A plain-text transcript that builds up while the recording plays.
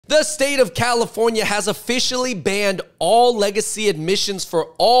The state of California has officially banned all legacy admissions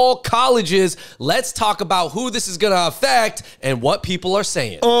for all colleges. Let's talk about who this is going to affect and what people are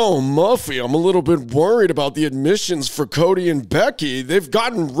saying. Oh, Muffy, I'm a little bit worried about the admissions for Cody and Becky. They've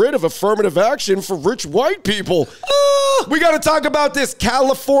gotten rid of affirmative action for rich white people. We got to talk about this.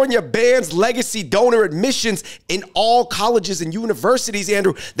 California bans legacy donor admissions in all colleges and universities,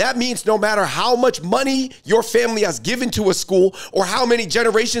 Andrew. That means no matter how much money your family has given to a school or how many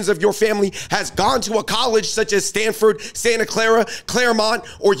generations of your family has gone to a college such as Stanford, Santa Clara, Claremont,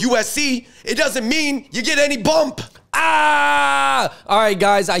 or USC, it doesn't mean you get any bump. All right,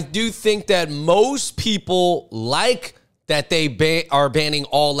 guys, I do think that most people like that they are banning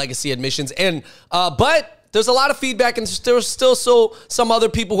all legacy admissions, and but there's a lot of feedback, and there's still some other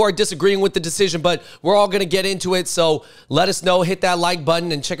people who are disagreeing with the decision, but we're all going to get into it, so let us know. Hit that like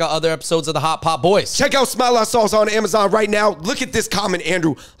button and check out other episodes of the Hot Pot Boys. Check out Smile Out Sauce on Amazon right now. Look at this comment,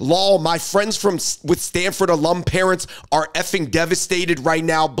 Andrew. Lol, my friends with Stanford alum parents are effing devastated right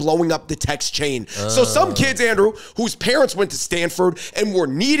now, blowing up the text chain. So some kids, Andrew, whose parents went to Stanford and were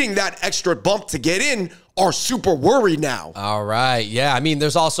needing that extra bump to get in are super worried now. All right. Yeah. I mean,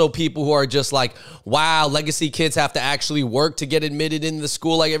 there's also people who are just like, wow, legacy kids have to actually work to get admitted into the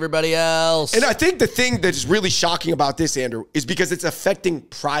school like everybody else. And I think the thing that is really shocking about this, Andrew, is because it's affecting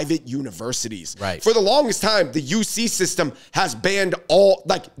private universities. Right. For the longest time, the UC system has banned all,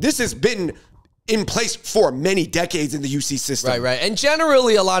 like, this has been in place for many decades in the UC system. Right. And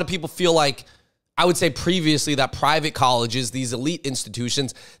generally, a lot of people feel like, I would say previously, that private colleges, these elite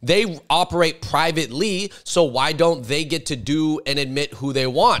institutions, they operate privately, so why don't they get to do and admit who they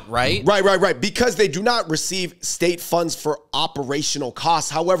want, right? Right. Because they do not receive state funds for operational costs.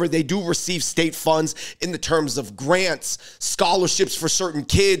 However, they do receive state funds in the terms of grants, scholarships for certain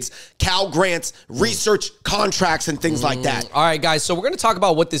kids, Cal grants, research contracts, and things like that. All right, guys, so we're going to talk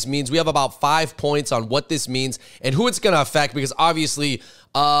about what this means. We have about 5 points on what this means and who it's going to affect, because obviously,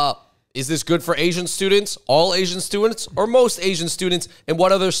 is this good for Asian students, all Asian students, or most Asian students, and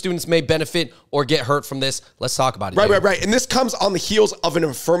what other students may benefit or get hurt from this? Let's talk about it. Right. And this comes on the heels of an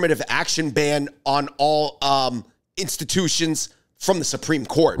affirmative action ban on all institutions from the Supreme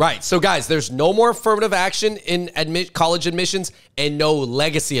Court. Right. So, guys, there's no more affirmative action in college admissions and no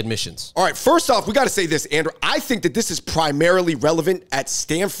legacy admissions. All right. First off, we got to say this, Andrew. I think that this is primarily relevant at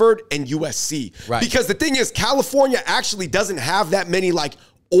Stanford and USC. Right. Because the thing is, California actually doesn't have that many, like,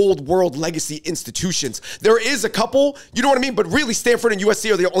 old world legacy institutions. There is a couple, you know what I mean? But really, Stanford and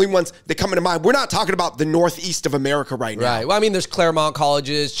USC are the only ones that come into mind. We're not talking about the Northeast of America right now. Right. Well, I mean, there's Claremont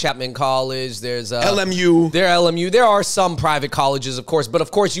colleges, Chapman College, there's LMU. There are some private colleges, of course, but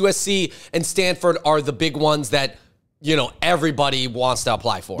of course, USC and Stanford are the big ones that, you know, everybody wants to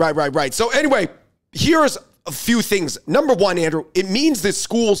apply for. Right. So anyway, here's a few things. Number one, Andrew, it means that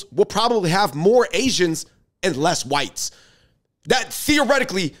schools will probably have more Asians and less whites. That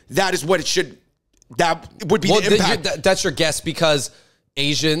theoretically, that is what it should, that would be the impact. That's your guess, because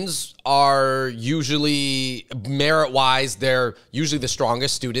Asians are usually, merit-wise, they're usually the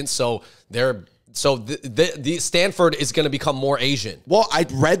strongest students. So the Stanford is going to become more Asian. Well, I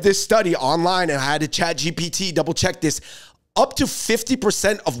read this study online and I had to chat GPT, double check this. Up to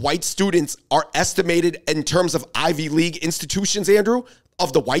 50% of white students are estimated in terms of Ivy League institutions, Andrew,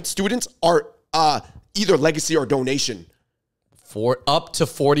 of the white students are either legacy or donation. For up to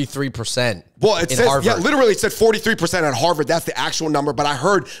 43%. Well, it says, Harvard. yeah, literally it said 43% at Harvard. That's the actual number. But I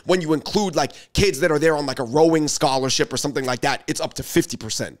heard when you include like kids that are there on like a rowing scholarship or something like that, it's up to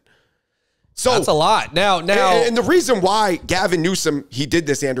 50%. So that's a lot. Now, and the reason why Gavin Newsom, he did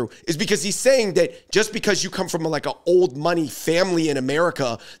this, Andrew, is because he's saying that just because you come from like an old money family in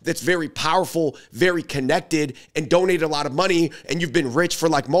America that's very powerful, very connected, and donated a lot of money, and you've been rich for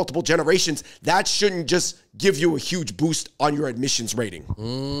like multiple generations, that shouldn't just give you a huge boost on your admissions rating.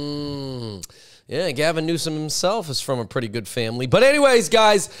 Yeah, Gavin Newsom himself is from a pretty good family. But anyways,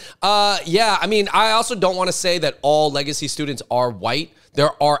 guys, yeah, I mean, I also don't want to say that all legacy students are white.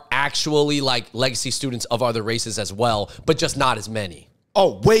 There are actually like legacy students of other races as well, but just not as many.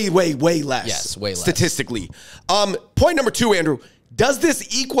 Oh, way less. Yes, way less. Statistically. Point number two, Andrew. Does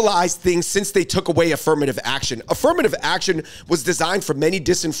this equalize things since they took away affirmative action? Affirmative action was designed for many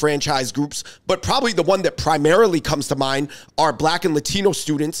disenfranchised groups, but probably the one that primarily comes to mind are Black and Latino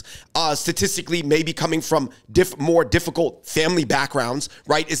students, statistically maybe coming from more difficult family backgrounds,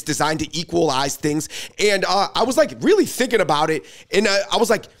 right? It's designed to equalize things. And I was like really thinking about it, and I was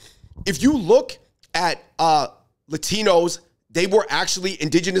like, if you look at Latinos, they were actually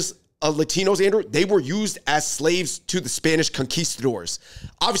indigenous Latinos, Andrew, they were used as slaves to the Spanish conquistadors.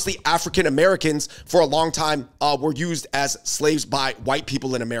 Obviously, African Americans for a long time were used as slaves by white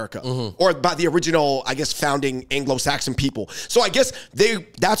people in America, or by the original, I guess, founding Anglo-Saxon people. So I guess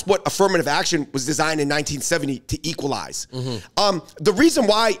that's what affirmative action was designed in 1970 to equalize. The reason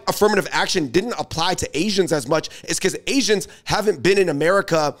why affirmative action didn't apply to Asians as much is because Asians haven't been in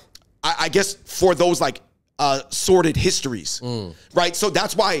America, I guess, for those like sordid histories, right? So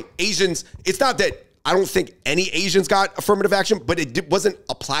that's why Asians, it's not that I don't think any Asians got affirmative action, but it wasn't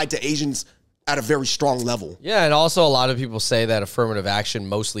applied to Asians at a very strong level. Yeah, and also a lot of people say that affirmative action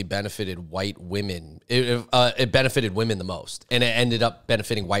mostly benefited white women. It benefited women the most, and it ended up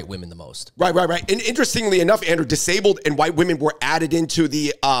benefiting white women the most. Right. And interestingly enough, Andrew, disabled and white women were added into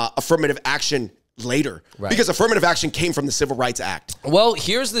the affirmative action later, because affirmative action came from the Civil Rights Act. Well,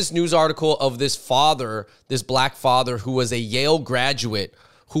 here's this news article of this father, this black father who was a Yale graduate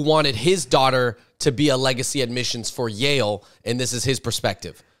who wanted his daughter to be a legacy admissions for Yale, and this is his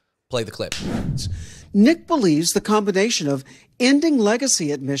perspective. Play the clip. Nick believes the combination of ending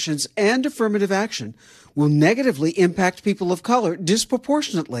legacy admissions and affirmative action will negatively impact people of color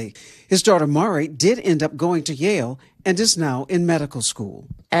disproportionately. His daughter Mari did end up going to Yale and is now in medical school.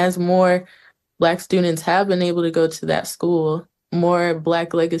 As more Black students have been able to go to that school, more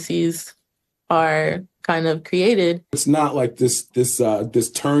Black legacies are kind of created. It's not like this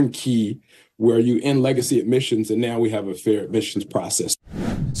turnkey where you end legacy admissions and now we have a fair admissions process.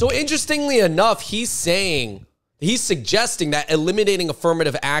 So interestingly enough, he's suggesting that eliminating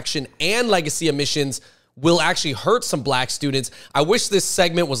affirmative action and legacy admissions will actually hurt some Black students. I wish this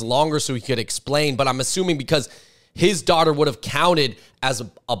segment was longer so he could explain, but I'm assuming because his daughter would have counted as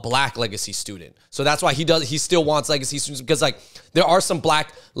a Black legacy student. So that's why he still wants legacy students, because like there are some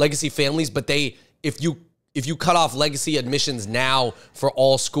Black legacy families, but if you cut off legacy admissions now for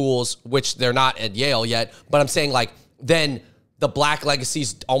all schools, which they're not at Yale yet, but I'm saying like then the Black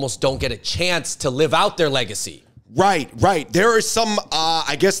legacies almost don't get a chance to live out their legacy. Right. There are some,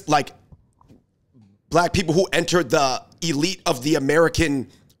 I guess, like Black people who entered the elite of the American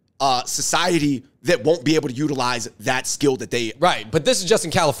society that won't be able to utilize that skill that they... Right, but this is just in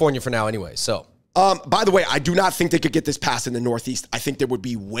California for now anyway, so... By the way, I do not think they could get this passed in the Northeast. I think there would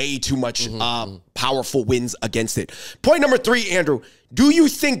be way too much powerful winds against it. Point number 3, Andrew. Do you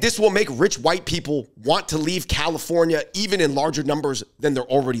think this will make rich white people want to leave California even in larger numbers than they're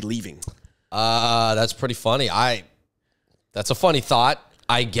already leaving? That's pretty funny. That's a funny thought.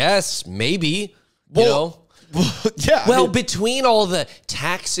 I guess, maybe, you know? Yeah. Well, between all the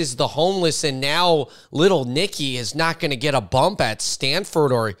taxes, the homeless, and now little Nicky is not going to get a bump at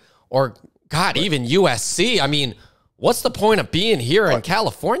Stanford or God, even USC. I mean, what's the point of being here in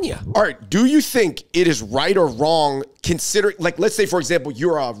California? All right. Do you think it is right or wrong considering, like, let's say, for example,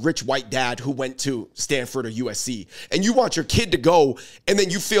 you're a rich white dad who went to Stanford or USC and you want your kid to go and then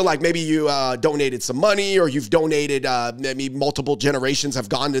you feel like maybe you donated some money or you've donated, maybe multiple generations have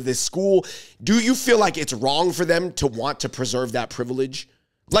gone to this school. Do you feel like it's wrong for them to want to preserve that privilege?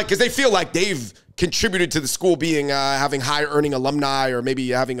 Like, because they feel like they've contributed to the school being having high earning alumni or maybe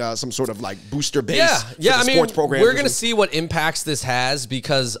having some sort of like booster base for the sports program. We're going to see what impacts this has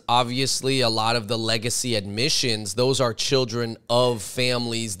because obviously a lot of the legacy admissions, those are children of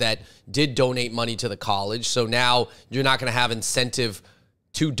families that did donate money to the college. So now you're not going to have incentive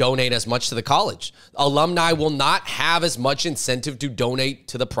to donate as much to the college. Alumni will not have as much incentive to donate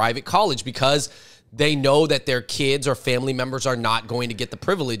to the private college because they know that their kids or family members are not going to get the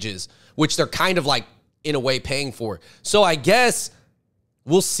privileges, which they're kind of like, in a way, paying for. So I guess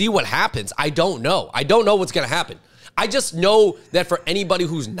we'll see what happens. I don't know. I don't know what's going to happen. I just know that for anybody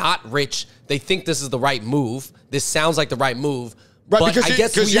who's not rich, they think this is the right move. This sounds like the right move. Right, but because I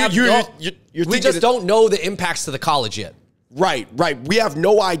guess we just don't know the impacts to the college yet. Right. We have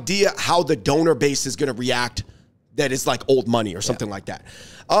no idea how the donor base is going to react. That is like old money or something like that.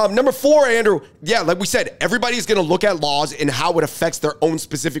 Number 4, Andrew, like we said, everybody's going to look at laws and how it affects their own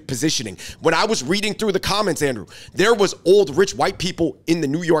specific positioning. When I was reading through the comments, Andrew, there was old rich white people in the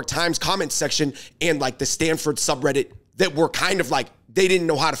New York Times comments section and like the Stanford subreddit that were kind of like, they didn't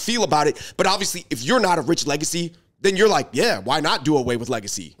know how to feel about it. But obviously, if you're not a rich legacy, then you're like, yeah, why not do away with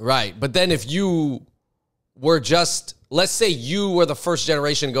legacy? Right. But then if you were just, let's say you were the first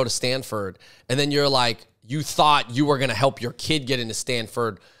generation to go to Stanford, and then you're like, you thought you were going to help your kid get into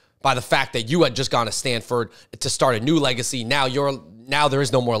Stanford by the fact that you had just gone to Stanford to start a new legacy. Now there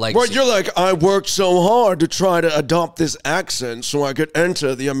is no more legacy. Well, you're like, I worked so hard to try to adopt this accent so I could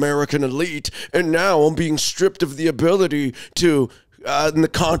enter the American elite, and now I'm being stripped of the ability to, in the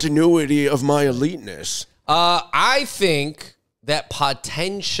continuity of my eliteness. I think that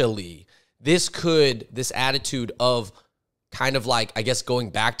potentially this attitude of kind of like, I guess, going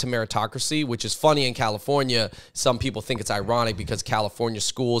back to meritocracy, which is funny in California. Some people think it's ironic because California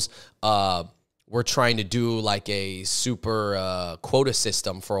schools were trying to do like a super quota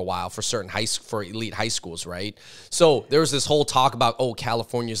system for a while for certain for elite high schools, right? So there was this whole talk about, oh,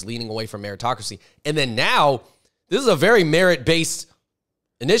 California's leaning away from meritocracy. And then now this is a very merit-based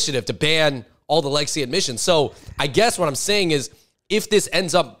initiative to ban all the legacy admissions. So I guess what I'm saying is if this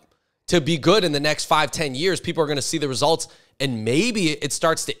ends up to be good in the next 5-10 years, people are going to see the results, and maybe it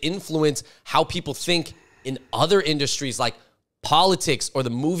starts to influence how people think in other industries like politics or the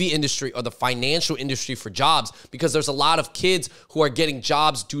movie industry or the financial industry for jobs, because there's a lot of kids who are getting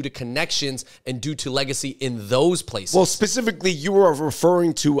jobs due to connections and due to legacy in those places. Well, specifically, you were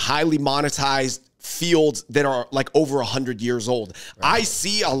referring to highly monetized fields that are like over 100 years old. Right. I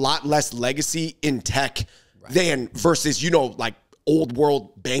see a lot less legacy in tech than versus, like old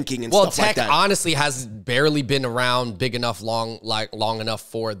world banking and stuff like that. Well, tech honestly has barely been around big enough, long enough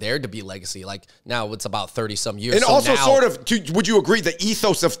for there to be legacy. Like now it's about 30 some years. And so also now, sort of, would you agree the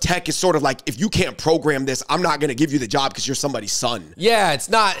ethos of tech is sort of like, if you can't program this, I'm not going to give you the job because you're somebody's son. Yeah, it's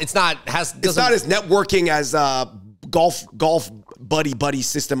not as networking as golf buddy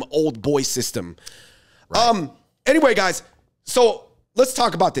system, old boy system. Right. Anyway, guys, so let's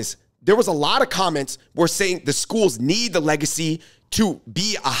talk about this. There was a lot of comments were saying the schools need the legacy to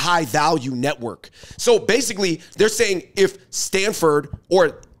be a high value network. So basically they're saying if Stanford,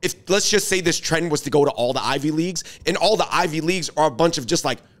 or if let's just say this trend was to go to all the Ivy Leagues, and all the Ivy Leagues are a bunch of just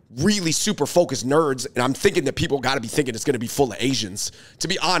like really super focused nerds, and I'm thinking that people got to be thinking it's going to be full of Asians. To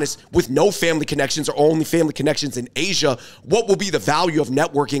be honest, with no family connections or only family connections in Asia, what will be the value of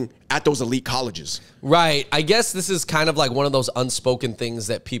networking at those elite colleges? Right. I guess this is kind of like one of those unspoken things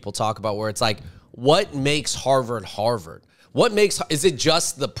that people talk about where it's like, what makes Harvard Harvard? Is it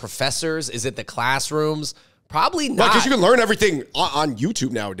just the professors? Is it the classrooms? Probably not. Because you can learn everything on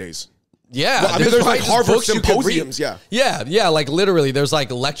YouTube nowadays. Yeah. Well, I mean, there's like Harvard symposiums. Yeah. Like literally there's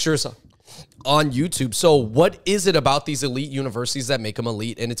like lectures on YouTube. So what is it about these elite universities that make them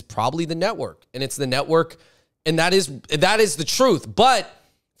elite? And it's probably the network. And it's the network. And that is the truth. But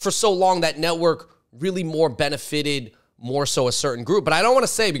for so long, that network really more benefited more so a certain group. But I don't want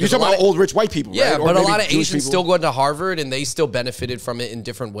to say, because you're talking about old rich white people, yeah, right? But a lot of Asians still go to Harvard, and they still benefited from it in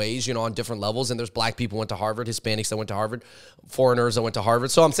different ways, on different levels. And there's black people who went to Harvard, Hispanics that went to Harvard, foreigners that went to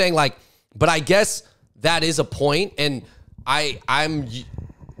Harvard. So I'm saying like, but I guess that is a point. And I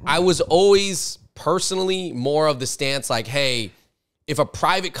was always personally more of the stance like, hey, if a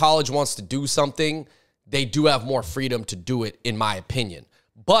private college wants to do something, they do have more freedom to do it, in my opinion.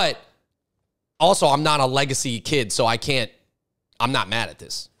 But also, I'm not a legacy kid, so I'm not mad at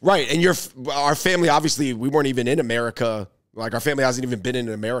this. Right. And our family, obviously, we weren't even in America. Like, our family hasn't even been in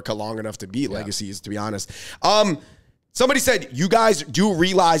America long enough to be legacies, to be honest. Somebody said, you guys do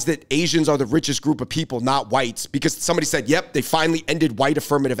realize that Asians are the richest group of people, not whites, because somebody said, yep, they finally ended white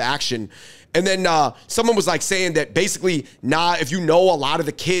affirmative action. And then someone was like saying that basically, if you know a lot of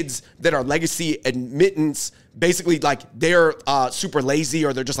the kids that are legacy admittance, basically like they're super lazy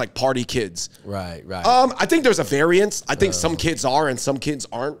or they're just like party kids. Right. I think there's a variance. I think some kids are and some kids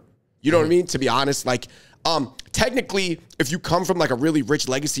aren't. You know what I mean? To be honest, like technically, if you come from like a really rich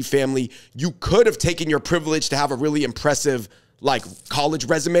legacy family, you could have taken your privilege to have a really impressive like college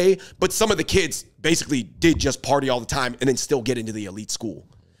resume, but some of the kids basically did just party all the time and then still get into the elite school.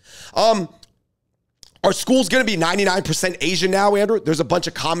 Are schools going to be 99% Asian now, Andrew? There's a bunch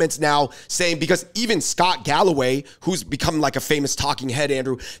of comments now saying, because even Scott Galloway, who's become like a famous talking head,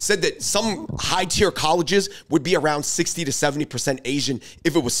 Andrew, said that some high-tier colleges would be around 60 to 70% Asian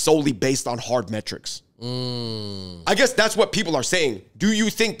if it was solely based on hard metrics. I guess that's what people are saying. Do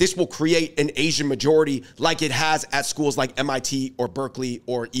you think this will create an Asian majority like it has at schools like MIT or Berkeley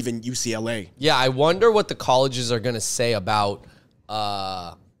or even UCLA? Yeah, I wonder what the colleges are going to say about...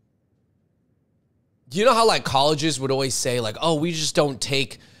 you know how like colleges would always say like, oh, we just don't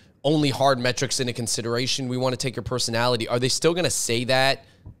take only hard metrics into consideration. We want to take your personality. Are they still going to say that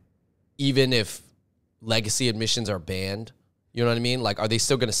even if legacy admissions are banned? You know what I mean? Like, are they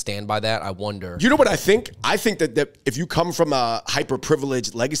still going to stand by that? I wonder. You know what I think? I think that if you come from a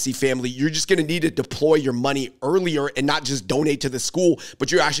hyper-privileged legacy family, you're just going to need to deploy your money earlier and not just donate to the school,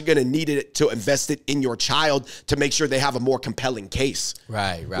 but you're actually going to need it to invest it in your child to make sure they have a more compelling case.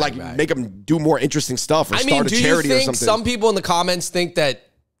 Right. Like, make them do more interesting stuff or start a charity or something. Some people in the comments think that,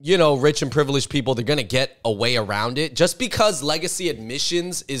 rich and privileged people, they're going to get a way around it? Just because legacy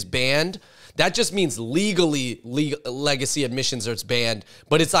admissions is banned, that just means legacy admissions are banned.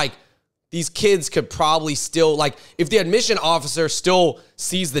 But it's like these kids could probably still, like, if the admission officer still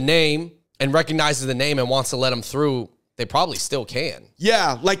sees the name and recognizes the name and wants to let them through, they probably still can.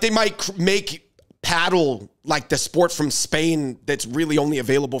 Yeah, like they might make paddle like the sport from Spain that's really only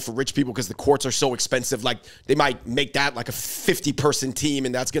available for rich people because the courts are so expensive. Like they might make that like a 50-person team,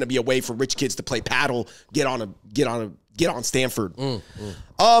 and that's going to be a way for rich kids to play paddle, get on Stanford.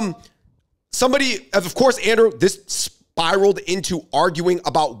 Somebody, of course, Andrew, this spiraled into arguing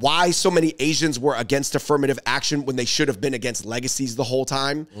about why so many Asians were against affirmative action when they should have been against legacies the whole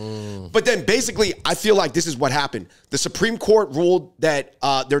time. But then basically, I feel like this is what happened. The Supreme Court ruled that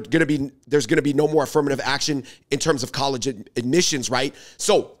there's going to be no more affirmative action in terms of college admissions, right?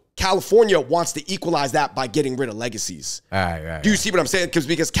 So California wants to equalize that by getting rid of legacies. Do you see what I'm saying?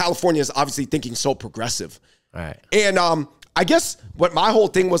 Because California is obviously thinking so progressive. And I guess what my whole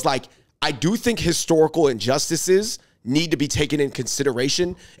thing was like, I do think historical injustices need to be taken in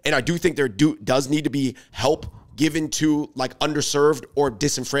consideration, and I do think there does need to be help given to like underserved or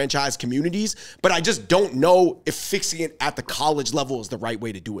disenfranchised communities, but I just don't know if fixing it at the college level is the right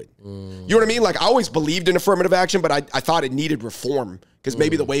way to do it. You know what I mean? Like I always believed in affirmative action, but I thought it needed reform because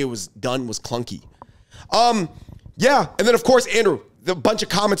maybe the way it was done was clunky. Yeah, and then of course, Andrew, the bunch of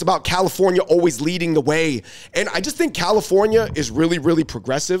comments about California always leading the way. And I just think California is really, really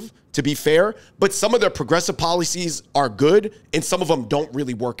progressive, to be fair, but some of their progressive policies are good and some of them don't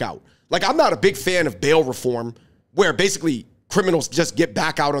really work out. Like I'm not a big fan of bail reform where basically criminals just get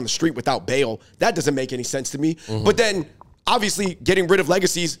back out on the street without bail. That doesn't make any sense to me. But then obviously getting rid of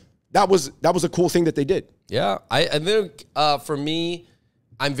legacies, that was a cool thing that they did. Yeah, I think for me,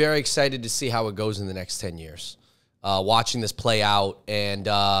 I'm very excited to see how it goes in the next 10 years. Watching this play out, and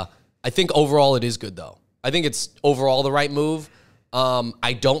I think overall it is good, though. I think it's overall the right move.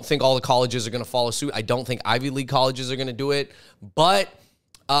 I don't think all the colleges are going to follow suit. I don't think Ivy League colleges are going to do it, but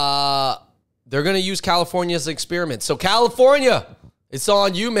they're going to use California as an experiment. So California, it's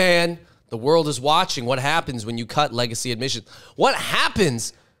on you, man. The world is watching. What happens when you cut legacy admissions? What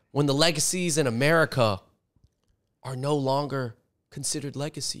happens when the legacies in America are no longer considered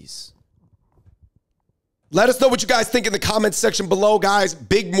legacies? Let us know what you guys think in the comments section below, guys.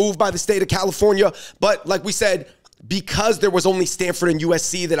 Big move by the state of California. But like we said, because there was only Stanford and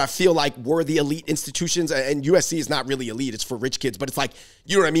USC that I feel like were the elite institutions, and USC is not really elite, it's for rich kids, but it's like,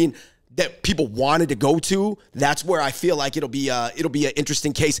 you know what I mean, that people wanted to go to, that's where I feel like it'll be an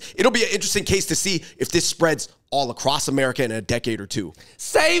interesting case. It'll be an interesting case to see if this spreads all across America in a decade or two.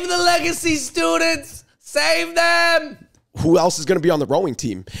 Save the legacy students! Save them! Who else is going to be on the rowing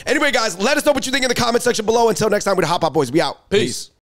team? Anyway, guys, let us know what you think in the comment section below. Until next time, we're the Hot Pot Boys. We out. Peace.